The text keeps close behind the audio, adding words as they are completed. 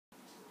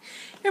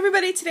Hey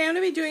everybody, today I'm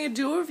going to be doing a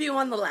dual review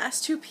on the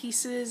last two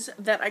pieces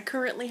that I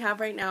currently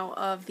have right now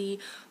of the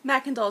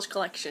MAC Indulge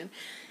collection.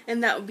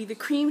 And that would be the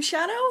cream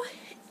shadow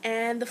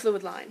and the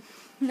fluid line.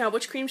 Now,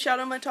 which cream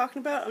shadow am I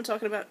talking about? I'm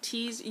talking about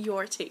Tease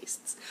Your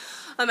Tastes.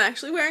 I'm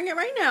actually wearing it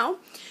right now,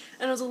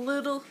 and I was a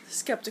little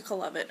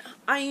skeptical of it.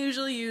 I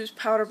usually use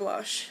powder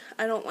blush.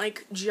 I don't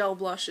like gel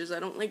blushes. I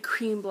don't like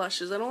cream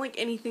blushes. I don't like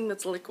anything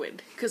that's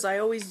liquid, because I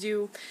always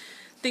do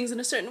things in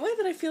a certain way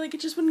that I feel like it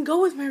just wouldn't go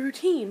with my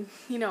routine.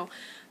 You know,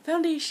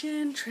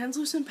 foundation,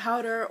 translucent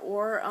powder,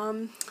 or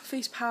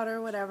face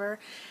powder, whatever.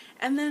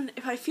 And then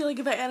if I feel like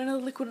if I add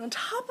another liquid on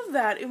top of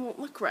that, it won't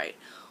look right.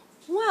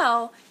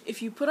 Well,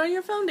 if you put on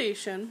your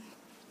foundation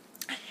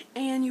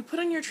and you put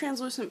on your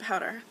translucent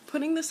powder,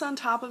 putting this on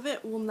top of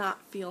it will not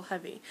feel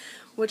heavy,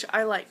 which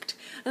I liked.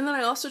 And then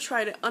I also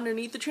tried it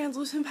underneath the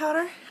translucent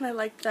powder, and I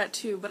liked that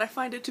too, but I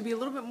find it to be a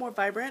little bit more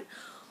vibrant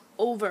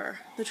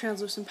over the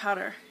translucent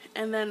powder.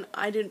 And then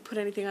I didn't put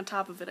anything on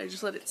top of it. I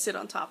just let it sit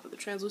on top of the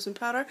translucent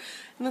powder,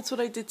 and that's what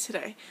I did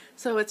today.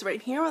 So it's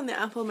right here on the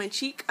apple of my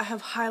cheek. I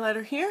have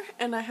highlighter here,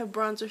 and I have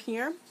bronzer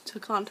here to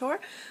contour,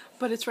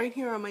 but it's right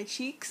here on my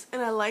cheeks,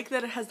 and I like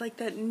that it has like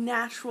that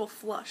natural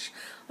flush.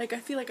 Like, I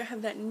feel like I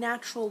have that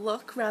natural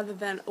look rather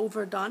than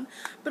overdone,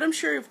 but I'm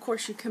sure of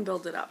course you can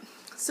build it up.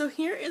 So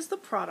here is the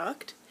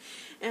product,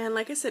 and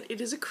like I said,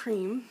 it is a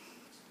cream.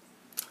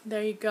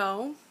 There you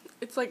go.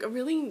 It's like a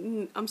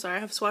really, I'm sorry, I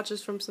have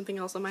swatches from something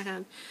else on my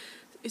hand.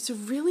 It's a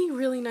really,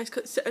 really nice,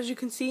 so as you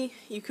can see,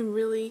 you can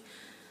really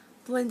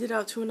blend it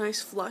out to a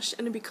nice flush,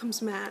 and it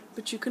becomes matte,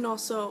 but you can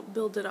also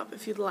build it up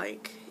if you'd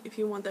like, if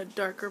you want that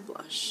darker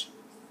blush,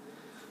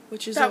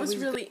 which is always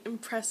really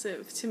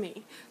impressive to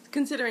me,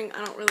 considering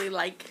I don't really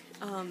like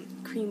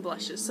cream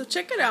blushes. So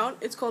check it out.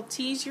 It's called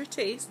Tease Your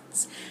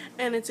Tastes,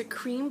 and it's a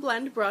cream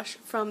blend brush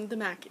from the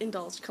MAC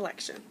Indulge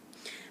collection.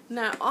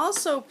 Now, I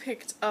also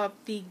picked up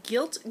the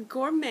Gilt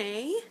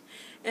Gourmet,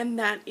 and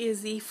that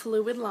is the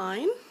fluid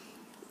line.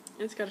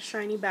 It's got a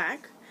shiny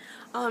back.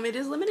 It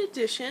is limited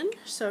edition,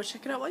 so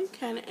check it out while you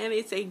can, and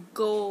it's a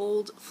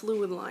gold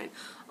fluid line.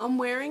 I'm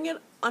wearing it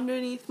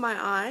underneath my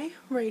eye,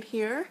 right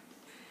here,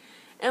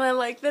 and I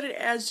like that it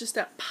adds just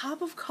that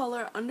pop of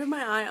color under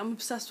my eye. I'm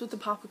obsessed with the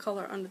pop of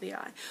color under the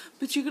eye.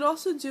 But you could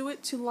also do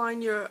it to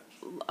line your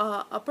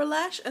upper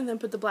lash and then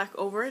put the black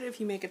over it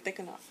if you make it thick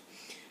enough.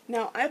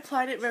 Now, I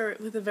applied it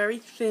with a very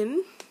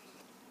thin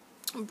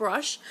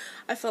brush.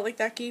 I felt like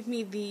that gave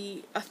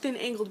me a thin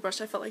angled brush.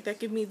 I felt like that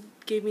gave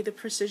me the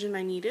precision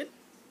I needed.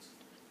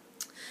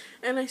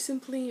 And I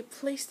simply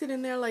placed it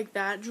in there like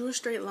that, drew a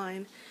straight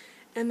line,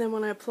 and then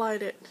when I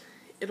applied it,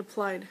 it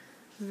applied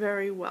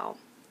very well.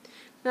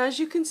 Now, as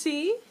you can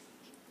see,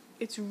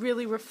 it's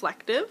really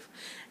reflective,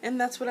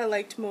 and that's what I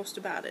liked most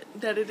about it.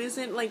 That it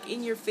isn't like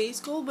in your face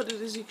gold, but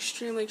it is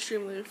extremely,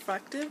 extremely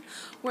reflective,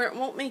 where it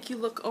won't make you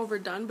look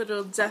overdone, but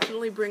it'll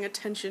definitely bring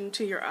attention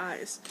to your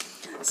eyes.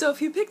 So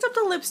if you picked up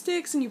the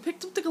lipsticks, and you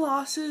picked up the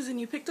glosses, and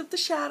you picked up the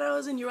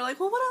shadows, and you were like,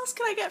 well, what else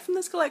can I get from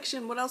this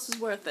collection? What else is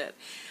worth it?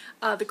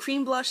 The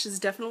cream blush is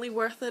definitely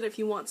worth it if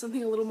you want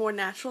something a little more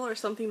natural or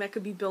something that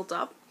could be built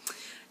up.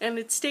 And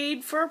it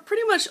stayed for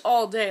pretty much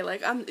all day.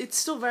 Like, it's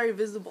still very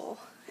visible.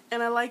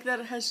 And I like that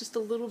it has just a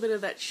little bit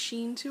of that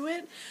sheen to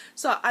it.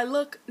 So I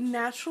look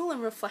natural and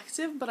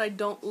reflective, but I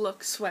don't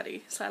look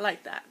sweaty. So I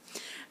like that.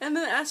 And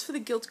then as for the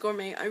Gilt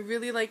Gourmet, I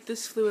really like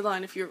this fluid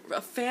line. If you're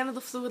a fan of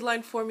the fluid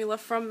line formula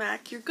from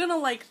MAC, you're gonna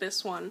like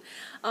this one.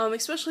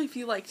 Especially if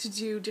you like to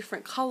do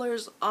different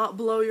colors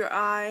below your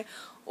eye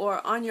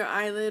or on your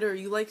eyelid, or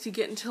you like to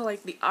get into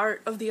like the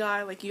art of the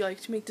eye, like you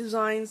like to make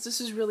designs.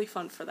 This is really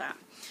fun for that,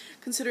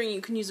 considering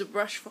you can use a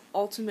brush for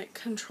ultimate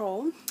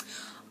control.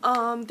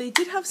 They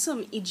did have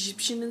some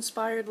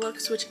Egyptian-inspired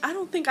looks, which I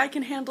don't think I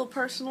can handle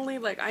personally.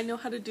 Like, I know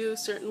how to do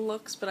certain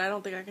looks, but I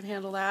don't think I can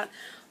handle that.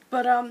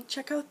 But,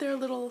 check out their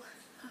little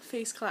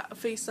face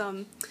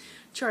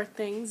chart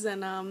things,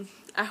 and,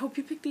 I hope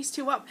you pick these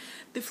two up.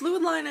 The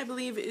fluid line, I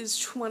believe, is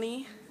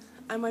 20.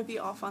 I might be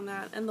off on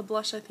that, and the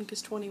blush, I think,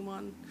 is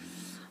 21.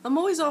 I'm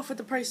always off with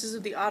the prices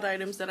of the odd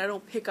items that I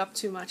don't pick up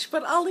too much,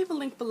 but I'll leave a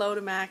link below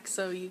to MAC,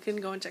 so you can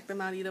go and check them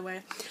out either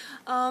way.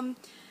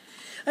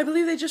 I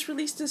believe they just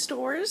released in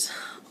stores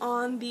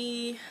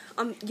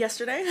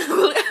yesterday.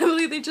 I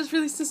believe they just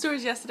released in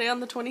stores yesterday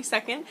on the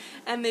 22nd,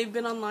 and they've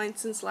been online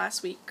since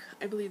last week,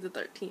 I believe the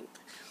 13th.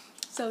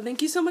 So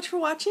thank you so much for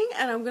watching,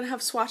 and I'm going to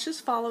have swatches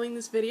following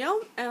this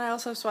video, and I'll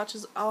have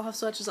swatches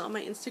on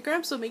my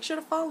Instagram, so make sure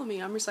to follow me.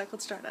 I'm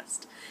Recycled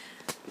Stardust.